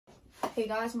Hey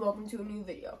guys, and welcome to a new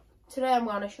video. Today I'm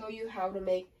going to show you how to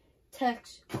make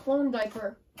Tech's clone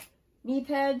diaper, knee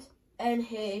pads, and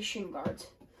his shin guards.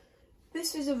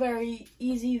 This is a very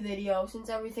easy video since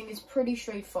everything is pretty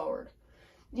straightforward.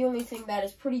 The only thing that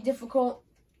is pretty difficult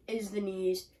is the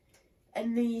knees,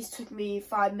 and these took me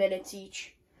 5 minutes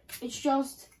each. It's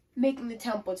just making the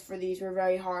templates for these were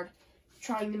very hard,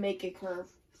 trying to make it curve.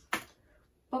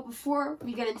 But before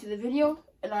we get into the video,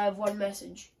 and I have one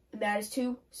message, and that is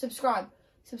to subscribe.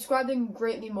 Subscribing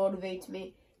greatly motivates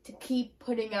me to keep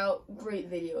putting out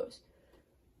great videos.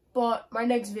 But my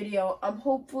next video, I'm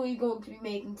hopefully going to be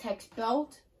making Tech's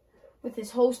belt with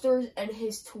his holsters and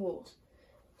his tools.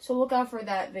 So look out for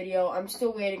that video. I'm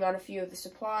still waiting on a few of the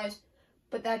supplies,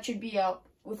 but that should be out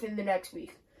within the next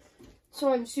week.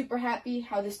 So I'm super happy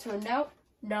how this turned out.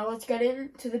 Now let's get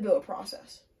into the build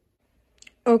process.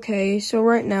 Okay, so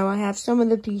right now I have some of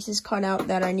the pieces cut out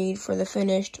that I need for the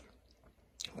finished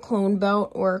clone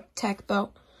belt or Tech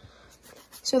belt.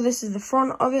 So this is the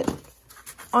front of it.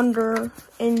 Under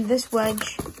in this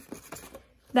wedge,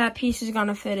 that piece is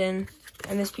gonna fit in,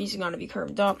 and this piece is gonna be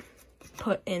curved up,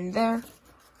 put in there,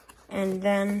 and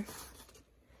then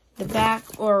the back,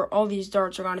 or all these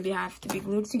darts are gonna have to be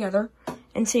glued together.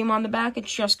 And same on the back,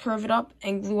 it's just curve it up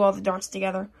and glue all the darts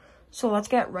together. So let's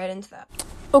get right into that.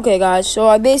 Okay guys, so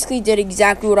I basically did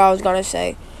exactly what I was gonna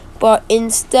say, but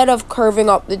instead of curving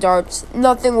up the darts,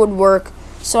 nothing would work,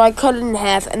 so I cut it in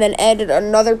half and then added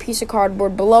another piece of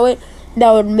cardboard below it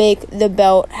that would make the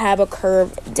belt have a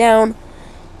curve down.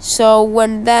 So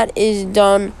when that is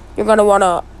done, you're gonna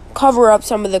wanna cover up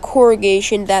some of the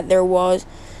corrugation that there was,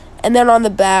 and then on the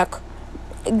back,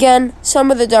 again,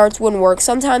 some of the darts wouldn't work.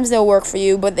 Sometimes they'll work for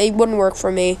you, but they wouldn't work for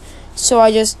me, so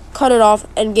I just cut it off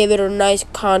and gave it a nice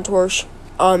contour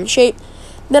shape.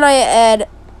 Then I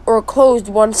closed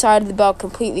one side of the belt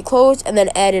completely closed, and then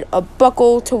added a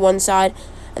buckle to one side,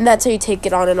 and that's how you take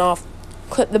it on and off.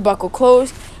 Clip the buckle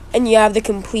closed, and you have the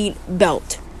complete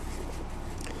belt.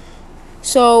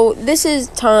 So this is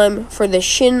time for the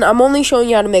shin. I'm only showing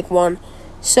you how to make one.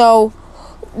 So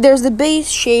there's the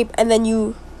base shape, and then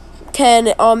you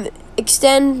can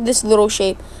extend this little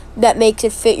shape that makes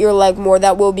it fit your leg more.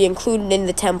 That will be included in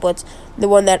the templates, the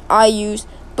one that I use.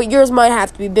 But yours might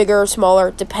have to be bigger or smaller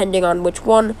depending on which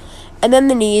one. And then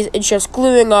the knees, it's just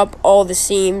gluing up all the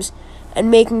seams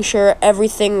and making sure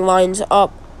everything lines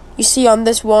up. You see on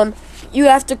this one, you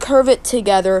have to curve it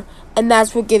together, and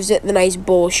that's what gives it the nice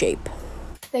bowl shape.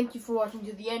 Thank you for watching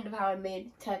to the end of how I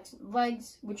made Tech's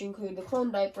legs, which include the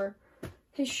clone diaper,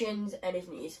 his shins, and his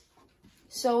knees.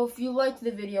 So if you liked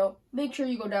the video, make sure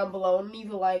you go down below and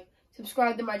leave a like.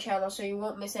 Subscribe to my channel so you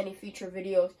won't miss any future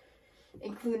videos,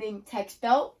 including Tech's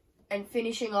belt and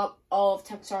finishing up all of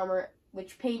Tech's armor,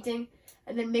 which painting,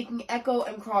 and then making Echo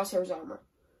and Crosshair's armor.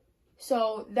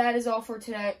 So that is all for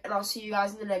today, and I'll see you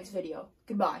guys in the next video.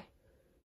 Goodbye.